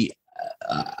yeah,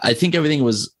 I think everything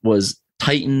was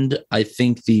tightened. I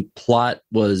think the plot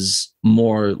was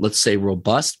more, let's say,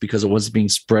 robust because it wasn't being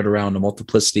spread around a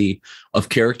multiplicity of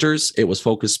characters. It was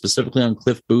focused specifically on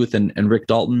Cliff Booth and Rick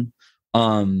Dalton.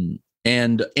 And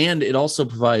it also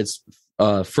provides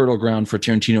fertile ground for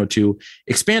Tarantino to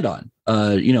expand on.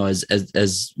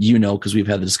 As you know, because we've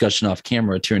had the discussion off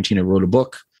camera, Tarantino wrote a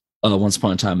book, Once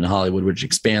Upon a Time in Hollywood, which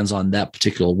expands on that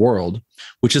particular world,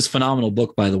 which is a phenomenal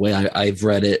book, by the way. I've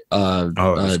read it.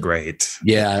 It's great.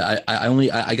 Yeah,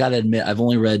 I gotta admit, I've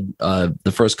only read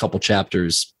the first couple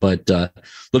chapters, but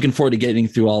looking forward to getting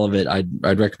through all of it.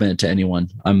 I'd recommend it to anyone.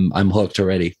 I'm hooked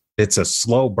already. It's a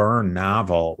slow burn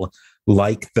novel.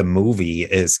 Like the movie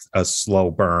is a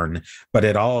slow burn, but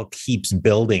it all keeps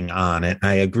building on it. And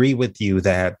I agree with you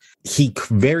that he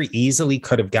very easily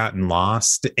could have gotten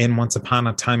lost in Once Upon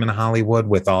a Time in Hollywood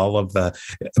with all of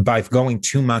by going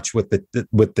too much with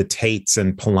the Tates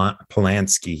and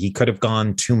Polanski. He could have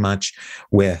gone too much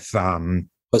with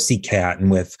Pussycat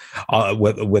and with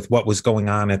what was going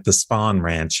on at the Spawn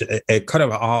Ranch. It could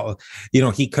have all,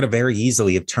 he could have very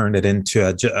easily have turned it into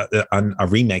a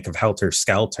remake of Helter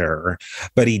Skelter,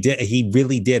 but he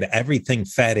really did. Everything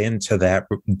fed into that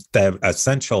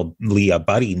essentially a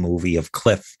buddy movie of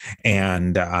Cliff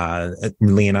and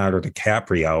Leonardo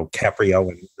DiCaprio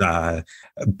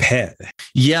and Pitt.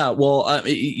 Yeah, well,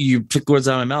 you took words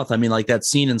out of my mouth. I mean, like that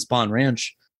scene in Spawn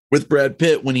Ranch with Brad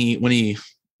Pitt when he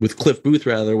with Cliff Booth,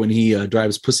 rather, when he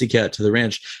drives Pussycat to the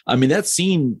ranch. I mean, that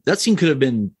scene could have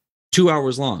been 2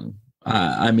 hours long.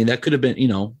 I mean, that could have been,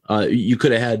 you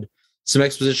could have had some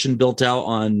exposition built out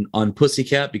on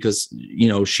Pussycat because,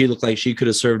 she looked like she could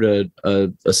have served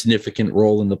a significant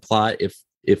role in the plot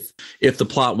if the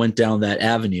plot went down that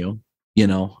avenue.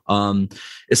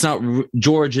 It's not,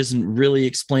 George isn't really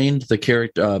explained. The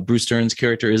character, Bruce Dern's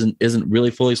character isn't really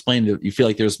fully explained. You feel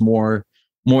like there's more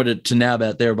to nab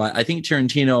at there, but I think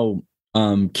Tarantino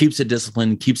keeps it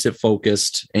disciplined, keeps it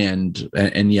focused, and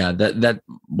yeah, that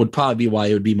would probably be why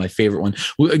it would be my favorite one.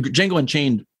 Django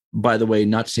Unchained, by the way,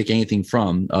 not to take anything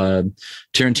from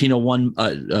Tarantino won.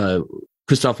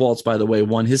 Christoph Waltz, by the way,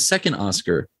 won his second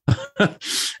Oscar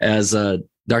as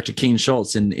Dr. King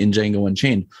Schultz in Django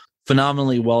Unchained.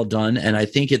 Phenomenally well done, and I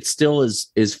think it still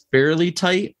is fairly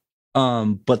tight.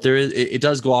 But it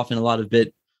does go off in a lot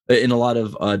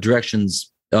of directions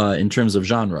in terms of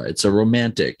genre. It's a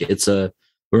romantic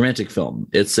film.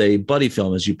 It's a buddy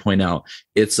film, as you point out.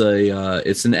 It's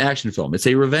an action film. It's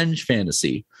a revenge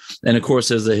fantasy, and of course,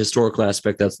 there's a historical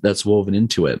aspect that's woven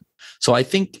into it. So I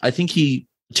think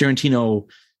Tarantino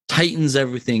tightens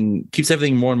everything, keeps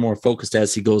everything more and more focused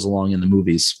as he goes along in the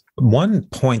movies. One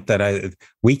point that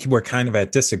we were kind of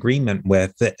at disagreement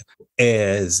with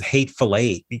is Hateful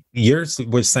Eight. Yours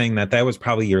was saying that was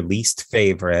probably your least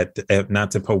favorite,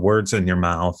 not to put words in your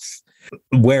mouth.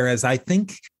 Whereas I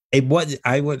think I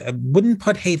wouldn't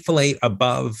put Hateful Eight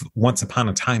above Once Upon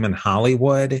a Time in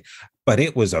Hollywood, but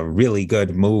it was a really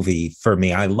good movie for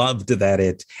me. I loved that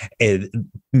it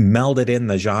melded in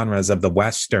the genres of the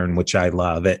Western, which I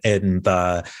love, and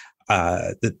the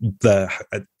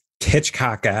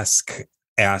Hitchcock-esque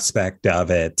aspect of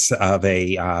it, of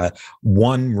a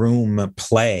one-room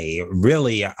play.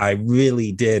 Really, I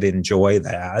really did enjoy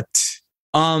that.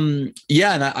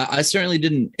 Yeah, and I certainly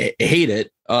didn't hate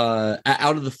it.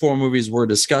 Out of the four movies we're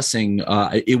discussing,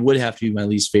 it would have to be my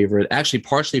least favorite. Actually,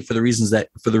 partially for the reason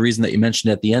that you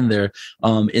mentioned at the end there.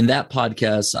 In that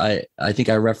podcast, I think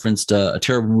I referenced a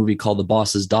terrible movie called The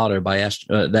Boss's Daughter by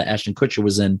that Ashton Kutcher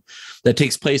was in, that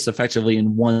takes place effectively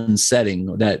in one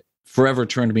setting, that forever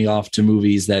turned me off to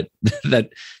movies that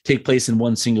take place in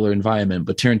one singular environment.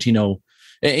 But Tarantino,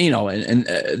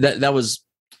 that was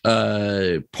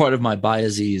part of my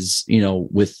biases,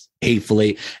 with Hateful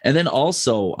Eight. And then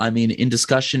also, I mean, in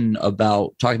discussion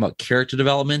about talking about character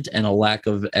development and a lack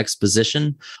of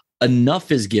exposition,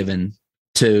 enough is given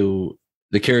to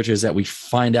the characters that we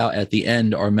find out at the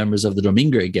end are members of the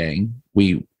Domingre gang.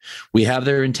 We have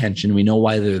their intention. We know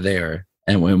why they're there.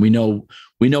 And when we know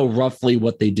roughly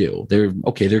what they do.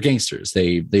 They're gangsters.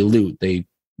 They loot, they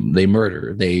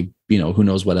murder, who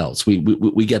knows what else.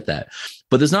 We get that.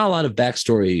 But there's not a lot of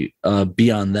backstory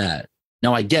beyond that.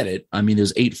 Now I get it. I mean,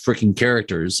 there's 8 freaking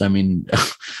characters. I mean,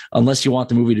 unless you want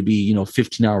the movie to be,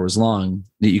 15 hours long,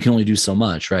 you can only do so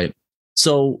much, right?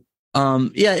 So,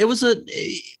 it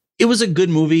was a good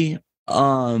movie.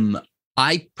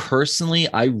 I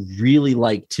really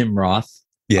like Tim Roth.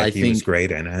 Yeah, he was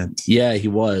great in it. Yeah, he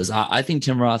was. I think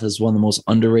Tim Roth is one of the most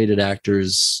underrated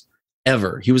actors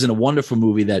ever. He was in a wonderful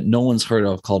movie that no one's heard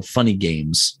of called Funny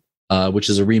Games, which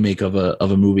is a remake of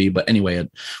a movie. But anyway, a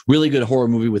really good horror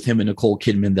movie with him and Nicole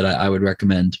Kidman that I would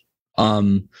recommend.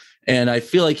 And I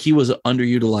feel like he was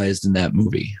underutilized in that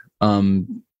movie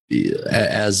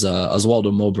as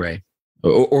Oswaldo Mowbray,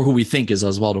 or who we think is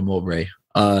Oswaldo Mowbray.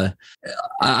 I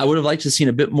would have liked to have seen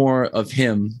a bit more of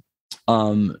him.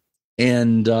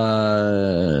 And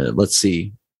let's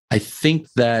see. I think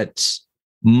that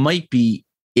might be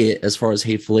it as far as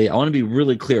Hateful Eight. I want to be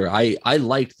really clear. I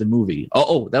liked the movie.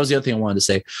 Oh, that was the other thing I wanted to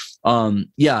say. One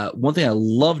thing I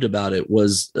loved about it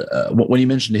was when you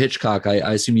mentioned Hitchcock,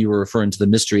 I assume you were referring to the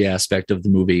mystery aspect of the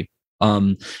movie.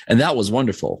 And that was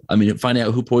wonderful. I mean, finding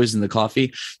out who poisoned the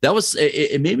coffee,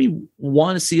 it made me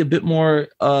want to see a bit more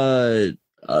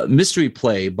mystery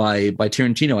play by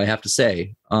Tarantino, I have to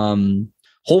say.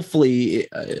 Hopefully,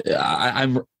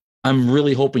 I'm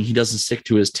really hoping he doesn't stick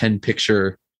to his 10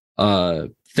 picture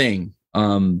thing.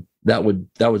 That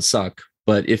would suck.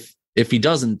 But if he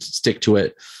doesn't stick to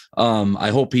it,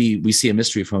 I hope we see a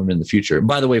mystery from him in the future.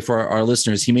 By the way, for our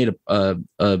listeners, he made a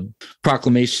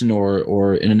proclamation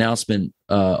or an announcement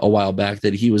a while back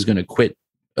that he was going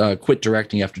to quit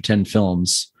directing after 10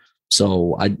 films.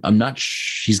 So I'm not.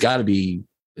 He's got to be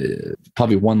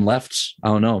probably one left. I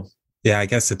don't know. Yeah, I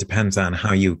guess it depends on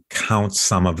how you count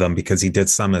some of them, because he did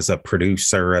some as a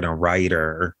producer and a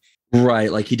writer.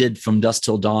 Right. Like he did From Dusk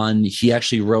Till Dawn. He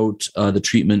actually wrote the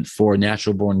treatment for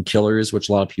Natural Born Killers, which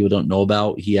a lot of people don't know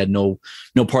about. He had no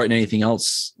part in anything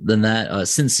else than that.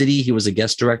 Sin City, he was a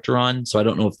guest director on. So I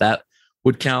don't know if that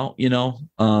would count,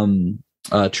 True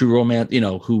Romance,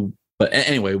 but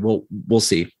anyway, we'll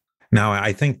see. Now,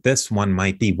 I think this one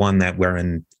might be one that we're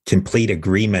in complete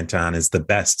agreement on is the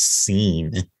best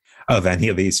scene of any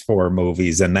of these 4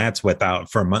 movies. And that's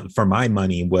for my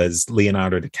money, was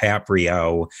Leonardo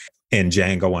DiCaprio in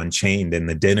Django Unchained in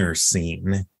the dinner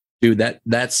scene. Dude,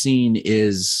 that scene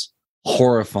is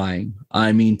horrifying.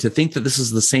 I mean, to think that this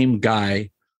is the same guy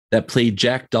that played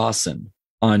Jack Dawson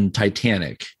on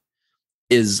Titanic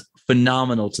is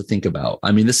phenomenal to think about.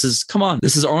 I mean, this is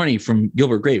Arnie from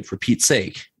Gilbert Grape, for Pete's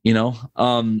sake,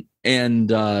 that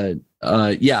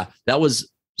was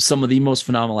some of the most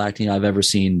phenomenal acting I've ever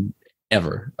seen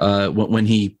ever. When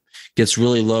he gets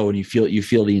really low and you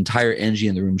feel the entire energy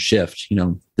in the room shift,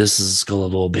 this is Skull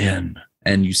of Old Ben,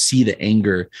 and you see the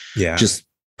anger just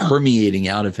permeating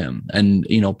out of him. And,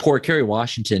 poor Kerry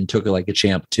Washington took it like a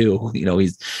champ too.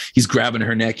 He's grabbing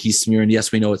her neck, he's smearing,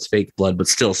 yes, we know it's fake blood, but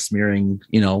still smearing,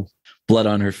 blood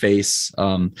on her face.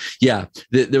 I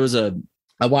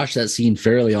watched that scene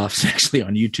fairly often actually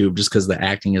on YouTube, just because the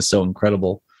acting is so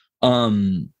incredible.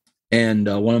 And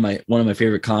one of my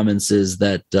favorite comments is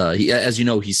that he, as you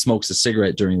know, he smokes a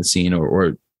cigarette during the scene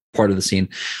or part of the scene.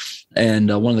 And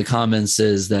one of the comments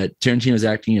is that Tarantino's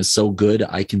acting is so good,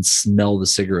 I can smell the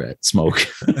cigarette smoke.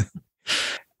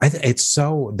 It's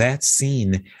so, that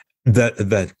scene,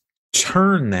 the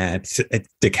turn that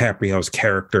DiCaprio's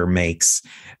character makes,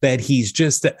 that he's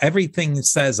just, everything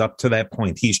says up to that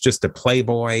point, he's just a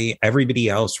playboy. Everybody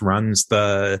else runs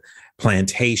the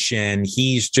plantation.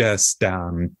 He's just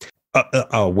a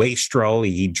wastrel.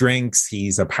 He drinks.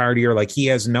 He's a partier. Like, he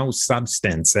has no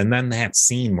substance. And then that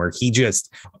scene where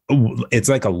it's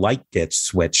like a light gets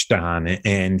switched on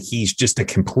and he's just a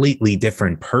completely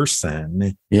different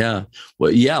person. Yeah.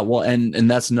 Well, and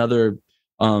that's another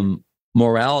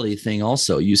morality thing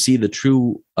also. You see the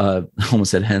true I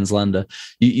almost said Hans Landa.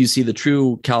 You see the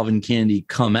true Calvin Candy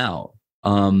come out.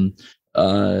 Someone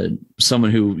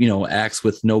who acts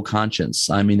with no conscience.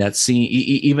 I mean, that scene,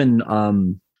 even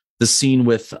the scene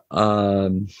with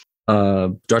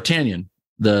D'Artagnan,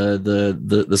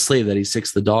 the slave that he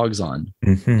sicks the dogs on.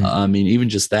 Mm-hmm. I mean, even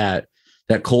just that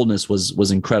that coldness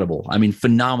was incredible. I mean,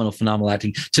 phenomenal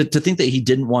acting. To think that he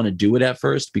didn't want to do it at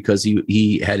first because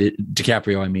he had it,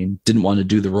 DiCaprio, I mean, didn't want to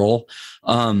do the role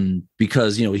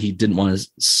because, you know, he didn't want to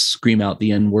scream out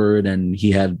the N-word and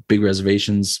he had big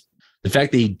reservations. The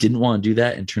fact that he didn't want to do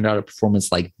that and turned out a performance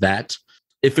like that,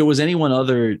 if it was anyone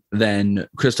other than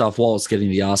Christoph Waltz getting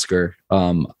the Oscar,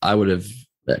 I would have.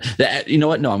 You know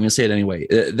what? No, I'm going to say it anyway.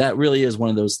 That really is one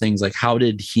of those things. Like, how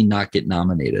did he not get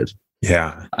nominated?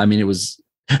 Yeah. I mean, it was,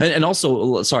 and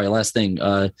also, sorry, last thing,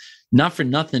 not for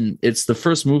nothing, it's the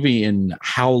first movie in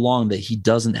how long that he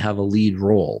doesn't have a lead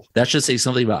role. That should say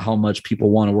something about how much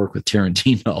people want to work with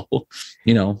Tarantino,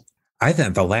 you know? I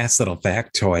think the last little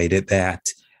factoid that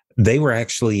they were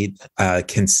actually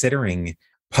considering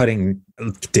putting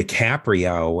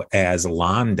DiCaprio as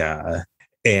Londa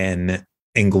in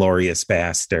Inglorious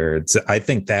Basterds. I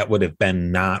think that would have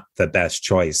been not the best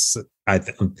choice.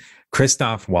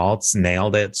 Christoph Waltz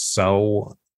nailed it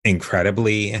so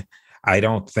incredibly. I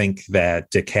don't think that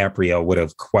DiCaprio would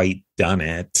have quite done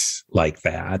it like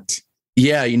that.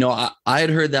 Yeah, you know, I had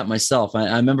heard that myself.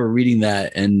 I remember reading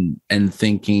that and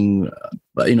thinking,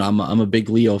 you know, I'm a big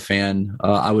Leo fan.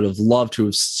 I would have loved to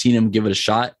have seen him give it a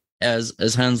shot as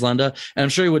Hans Landa, and I'm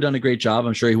sure he would have done a great job.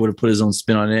 I'm sure he would have put his own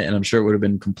spin on it, and I'm sure it would have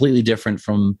been completely different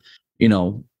from, you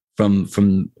know,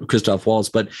 from Christoph Waltz.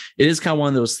 But it is kind of one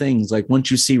of those things. Like, once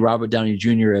you see Robert Downey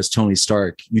Jr. as Tony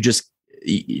Stark,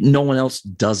 no one else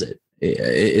does it.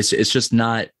 It's just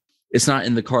not. It's not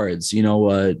in the cards. You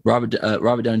know,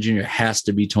 Robert Downey Jr. has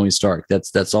to be Tony Stark.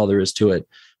 That's all there is to it.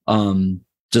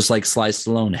 Just like Sly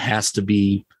Stallone has to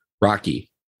be Rocky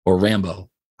or Rambo.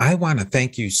 I want to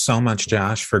thank you so much,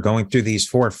 Josh, for going through these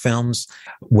 4 films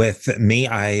with me.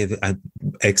 I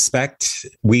expect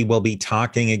we will be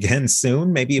talking again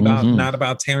soon, maybe about not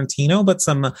about Tarantino, but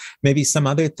maybe some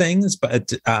other things.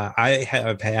 But I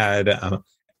have had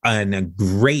a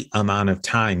great amount of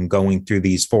time going through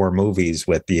these 4 movies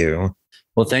with you.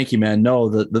 Well, thank you, man. No,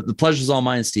 the pleasure's all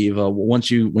mine, Steve. When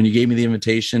you gave me the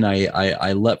invitation,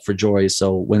 I leapt for joy.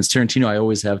 So when it's Tarantino, I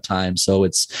always have time. So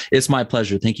it's my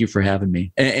pleasure. Thank you for having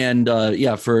me. And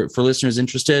yeah, for listeners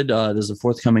interested, there's a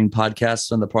forthcoming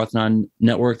podcast on the Parthenon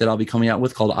network that I'll be coming out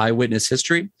with called Eyewitness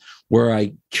History, where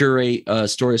I curate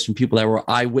stories from people that were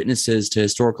eyewitnesses to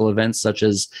historical events such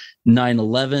as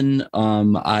 9/11.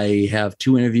 I have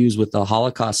 2 interviews with a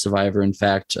Holocaust survivor, in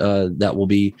fact, that will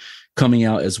be coming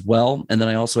out as well. And then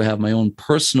I also have my own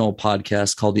personal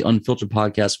podcast called the Unfiltered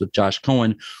Podcast with Josh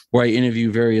Cohen, where I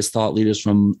interview various thought leaders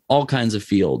from all kinds of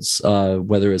fields,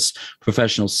 whether it's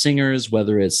professional singers,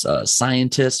 whether it's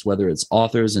scientists, whether it's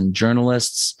authors and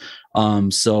journalists.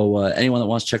 So anyone that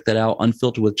wants to check that out,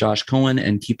 Unfiltered with Josh Cohen,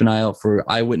 and keep an eye out for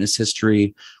Eyewitness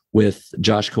History with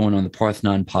Josh Cohen on the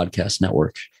Parthenon Podcast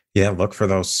Network. Yeah, look for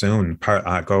those soon.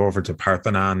 Go over to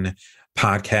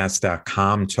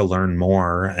parthenonpodcast.com to learn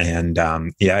more. And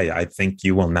I think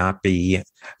you will not be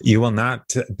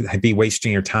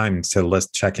wasting your time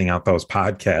checking out those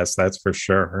podcasts. That's for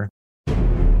sure.